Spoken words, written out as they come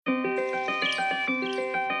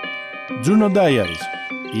Juno Diaries.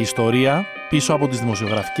 Η ιστορία πίσω από τις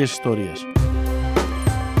δημοσιογραφικές ιστορίες.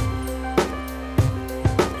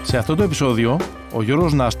 Σε αυτό το επεισόδιο, ο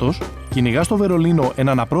Γιώργος Νάστος κυνηγά στο Βερολίνο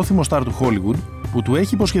έναν απρόθυμο στάρ του Hollywood που του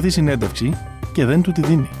έχει υποσχεθεί συνέντευξη και δεν του τη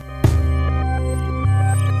δίνει.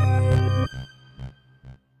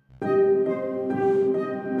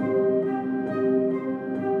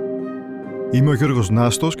 Είμαι ο Γιώργος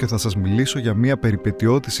Νάστος και θα σας μιλήσω για μια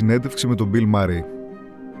περιπετειώδη συνέντευξη με τον Bill Murray.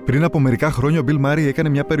 Πριν από μερικά χρόνια ο Bill Murray έκανε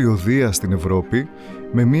μια περιοδεία στην Ευρώπη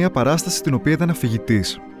με μια παράσταση στην οποία ήταν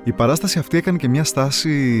αφηγητής. Η παράσταση αυτή έκανε και μια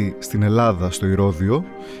στάση στην Ελλάδα, στο Ηρώδειο,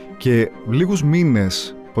 και λίγους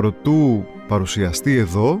μήνες προτού παρουσιαστεί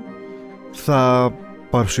εδώ θα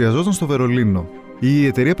παρουσιαζόταν στο Βερολίνο. Η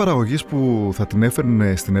εταιρεία παραγωγής που θα την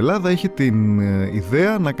έφερνε στην Ελλάδα είχε την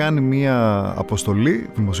ιδέα να κάνει μια αποστολή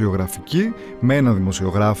δημοσιογραφική με έναν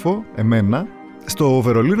δημοσιογράφο, εμένα, στο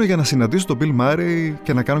Βερολίνο για να συναντήσω τον Bill Murray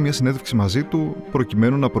και να κάνω μια συνέντευξη μαζί του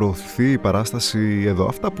προκειμένου να προωθηθεί η παράσταση εδώ.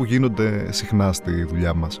 Αυτά που γίνονται συχνά στη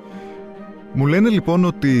δουλειά μας. Μου λένε λοιπόν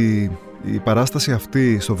ότι η παράσταση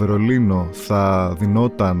αυτή στο Βερολίνο θα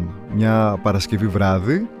δινόταν μια Παρασκευή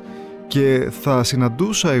βράδυ και θα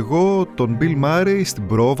συναντούσα εγώ τον Bill Murray στην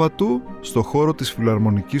πρόβα του στο χώρο της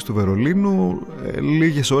Φιλαρμονικής του Βερολίνου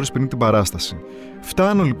λίγες ώρες πριν την παράσταση.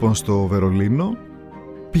 Φτάνω λοιπόν στο Βερολίνο,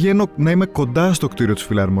 πηγαίνω να είμαι κοντά στο κτίριο της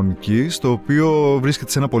Φιλαρμονικής, το οποίο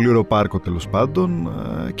βρίσκεται σε ένα πολύ ωραίο πάρκο τέλος πάντων,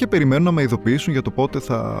 και περιμένω να με ειδοποιήσουν για το πότε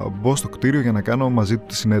θα μπω στο κτίριο για να κάνω μαζί του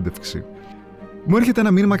τη συνέντευξη. Μου έρχεται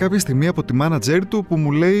ένα μήνυμα κάποια στιγμή από τη μάνατζέρ του που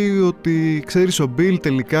μου λέει ότι ξέρεις, ο Bill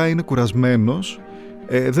τελικά είναι κουρασμένος,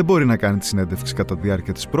 δεν μπορεί να κάνει τη συνέντευξη κατά τη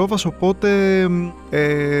διάρκεια της πρόβας, οπότε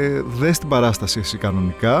δες την παράσταση εσύ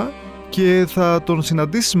κανονικά και θα τον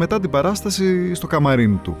συναντήσεις μετά την παράσταση στο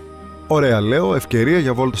καμαρίνι του. Ωραία, λέω, ευκαιρία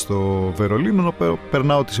για βόλτα στο Βερολίνο,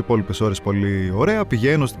 περνάω τις υπόλοιπες ώρες πολύ ωραία,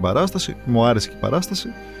 πηγαίνω στην παράσταση, μου άρεσε και η παράσταση.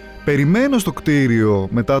 Περιμένω στο κτίριο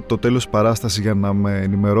μετά το τέλος της παράστασης για να με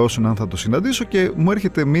ενημερώσουν αν θα το συναντήσω και μου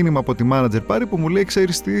έρχεται μήνυμα από τη μάνατζερ Πάρη που μου λέει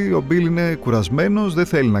ξέρεις τι, ο Bill είναι κουρασμένος, δεν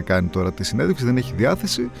θέλει να κάνει τώρα τη συνέντευξη, δεν έχει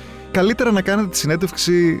διάθεση. Καλύτερα να κάνετε τη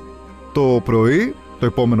συνέντευξη το πρωί, το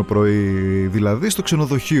επόμενο πρωί δηλαδή, στο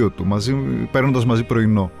ξενοδοχείο του, παίρνοντας μαζί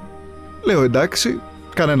πρωινό. Λέω εντάξει,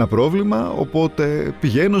 κανένα πρόβλημα, οπότε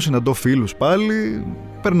πηγαίνω, συναντώ φίλους πάλι,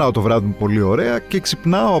 περνάω το βράδυ μου πολύ ωραία και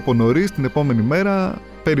ξυπνάω από νωρίς την επόμενη μέρα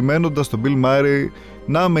περιμένοντας τον Bill Murray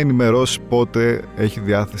να με ενημερώσει πότε έχει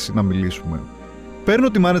διάθεση να μιλήσουμε. Παίρνω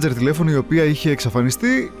τη μάνατζερ τηλέφωνο η οποία είχε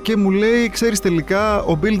εξαφανιστεί και μου λέει ξέρεις τελικά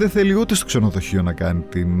ο Bill δεν θέλει ούτε στο ξενοδοχείο να κάνει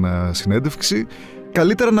την συνέντευξη,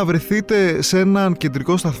 καλύτερα να βρεθείτε σε έναν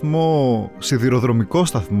κεντρικό σταθμό, σιδηροδρομικό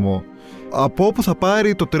σταθμό, από όπου θα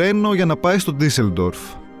πάρει το τρένο για να πάει στο Ντίσελντορφ,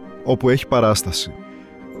 όπου έχει παράσταση.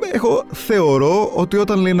 Εγώ θεωρώ ότι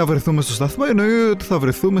όταν λέει να βρεθούμε στο σταθμό εννοεί ότι θα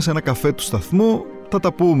βρεθούμε σε ένα καφέ του σταθμού, θα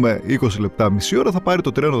τα πούμε 20 λεπτά, μισή ώρα, θα πάρει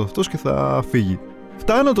το τρένο αυτός και θα φύγει.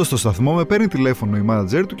 Φτάνοντας στο σταθμό με παίρνει τηλέφωνο η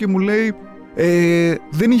μάνατζερ του και μου λέει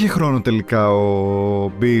δεν είχε χρόνο τελικά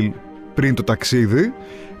ο Bill πριν το ταξίδι,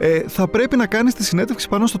 θα πρέπει να κάνεις τη συνέντευξη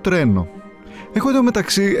πάνω στο τρένο. Εγώ εδώ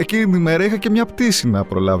μεταξύ εκείνη την ημέρα είχα και μια πτήση να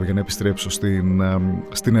προλάβω για να επιστρέψω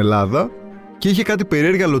στην Ελλάδα και είχε κάτι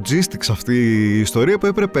περίεργα logistics αυτή η ιστορία που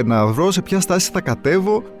έπρεπε να βρω σε ποια στάση θα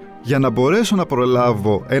κατέβω για να μπορέσω να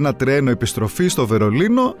προλάβω ένα τρένο επιστροφή στο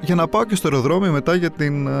Βερολίνο για να πάω και στο αεροδρόμιο μετά για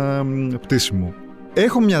την πτήση μου.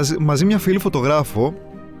 Έχω μαζί μια φίλη φωτογράφο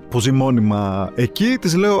που ζει μόνιμα εκεί,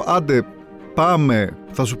 της λέω άντε πάμε,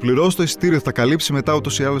 θα σου πληρώσω το εισιτήριο, θα καλύψει μετά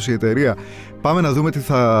ούτως ή άλλως η εταιρεία, πάμε να δούμε τι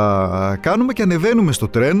θα κάνουμε και ανεβαίνουμε στο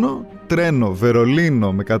τρένο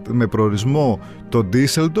Βερολίνο με προορισμό το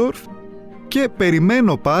Ντίσελντορφ και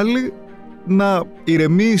περιμένω πάλι να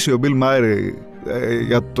ηρεμήσει ο Bill Murray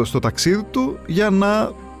στο ταξίδι του για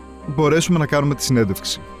να μπορέσουμε να κάνουμε τη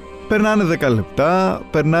συνέντευξη. Περνάνε 10 λεπτά,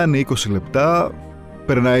 περνάνε 20 λεπτά,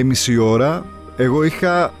 περνάει μισή ώρα. Εγώ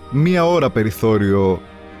είχα μία ώρα περιθώριο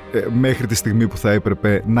μέχρι τη στιγμή που θα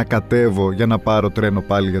έπρεπε να κατέβω για να πάρω τρένο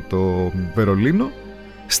πάλι για το Βερολίνο.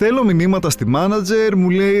 Στέλνω μηνύματα στη μάνατζερ, μου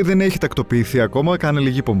λέει δεν έχει τακτοποιηθεί ακόμα, κάνε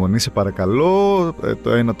λίγη υπομονή σε παρακαλώ, το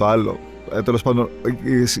ένα το άλλο. Τέλος πάντων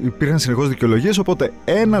υπήρχαν συνεχώς δικαιολογίες, οπότε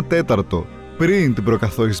 1/4 πριν την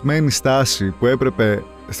προκαθορισμένη στάση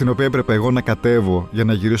στην οποία έπρεπε εγώ να κατέβω για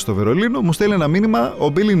να γυρίσω στο Βερολίνο, μου στέλνει ένα μήνυμα, ο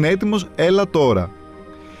Bill είναι έτοιμος, έλα τώρα.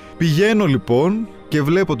 Πηγαίνω λοιπόν και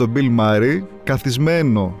βλέπω τον Bill Murray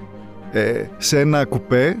καθισμένο σε ένα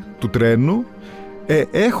κουπέ του τρένου,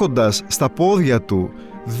 έχοντας στα πόδια του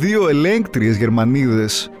 2 ελέγκτριες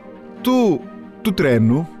Γερμανίδες του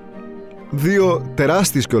τρένου, 2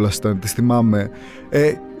 τεράστιες κιόλας ήταν, τις θυμάμαι,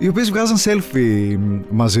 οι οποίες βγάζαν selfie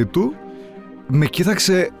μαζί του, με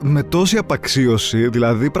κοίταξε με τόση απαξίωση,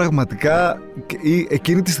 δηλαδή πραγματικά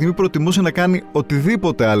εκείνη τη στιγμή προτιμούσε να κάνει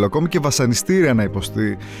οτιδήποτε άλλο, ακόμη και βασανιστήρια να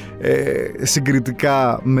υποστεί,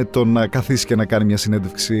 συγκριτικά με το να καθίσει και να κάνει μια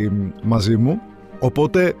συνέντευξη μαζί μου.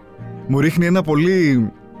 Οπότε μου ρίχνει ένα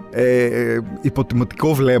πολύ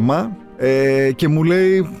υποτιμητικό βλέμμα και μου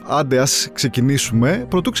λέει άντε ας ξεκινήσουμε.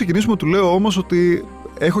 Πρωτού ξεκινήσουμε του λέω όμως ότι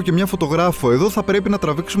έχω και μια φωτογράφο εδώ, θα πρέπει να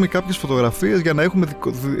τραβήξουμε κάποιες φωτογραφίες για να έχουμε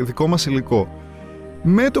δικό μας υλικό.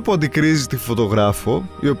 Με το που αντικρίζει τη φωτογράφο,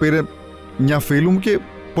 η οποία είναι μια φίλη μου και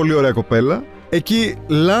πολύ ωραία κοπέλα, εκεί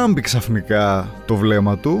λάμπει ξαφνικά το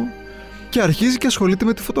βλέμμα του και αρχίζει και ασχολείται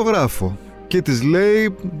με τη φωτογράφο. Και της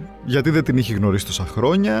λέει γιατί δεν την είχε γνωρίσει τόσα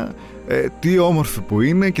χρόνια, τι όμορφη που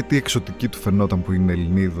είναι και τι εξωτική του φαινόταν που είναι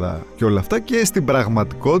Ελληνίδα και όλα αυτά. Και στην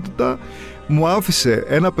πραγματικότητα μου άφησε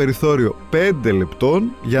ένα περιθώριο 5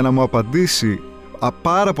 λεπτών για να μου απαντήσει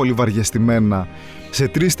πάρα πολύ βαριεστημένα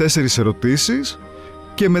σε 3-4 ερωτήσεις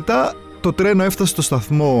και μετά το τρένο έφτασε στο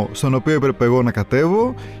σταθμό στον οποίο έπρεπε εγώ να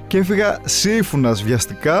κατέβω και έφυγα σύμφωνας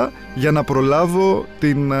βιαστικά για να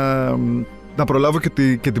προλάβω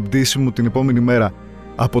και την πτήση μου την επόμενη μέρα.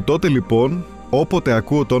 Από τότε λοιπόν, όποτε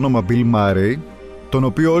ακούω το όνομα Bill Murray, τον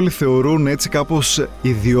οποίο όλοι θεωρούν έτσι κάπως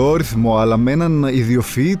ιδιόρυθμο αλλά με έναν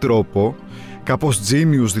ιδιοφυή τρόπο, κάπως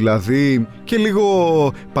genius δηλαδή και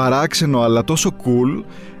λίγο παράξενο αλλά τόσο cool,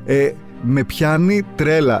 με πιάνει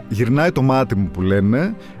τρέλα, γυρνάει το μάτι μου που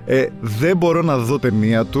λένε, δεν μπορώ να δω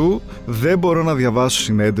ταινία του, δεν μπορώ να διαβάσω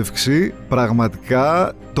συνέντευξη,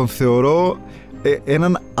 πραγματικά τον θεωρώ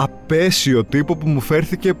έναν απέσιο τύπο που μου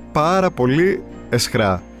φέρθηκε πάρα πολύ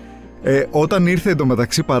εσχρά. Όταν ήρθε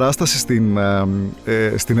εντωμεταξύ παράσταση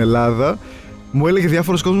στην Ελλάδα, μου έλεγε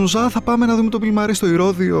διάφορος κόσμος θα πάμε να δούμε τον Bill Murray στο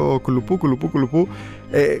Ηρώδειο, κουλουπού.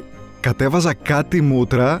 Κατέβαζα κάτι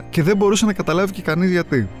μούτρα και δεν μπορούσε να καταλάβει και κανείς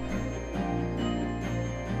γιατί.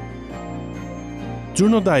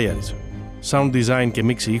 Juno Diaries. Sound design και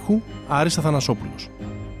μίξη ήχου Άρης Αθανασόπουλος.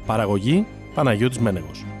 Παραγωγή Παναγιώτης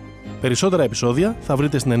Μένεγος. Περισσότερα επεισόδια θα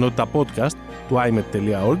βρείτε στην ενότητα podcast του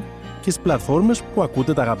imet.org και στις πλατφόρμες που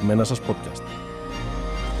ακούτε τα αγαπημένα σας podcast.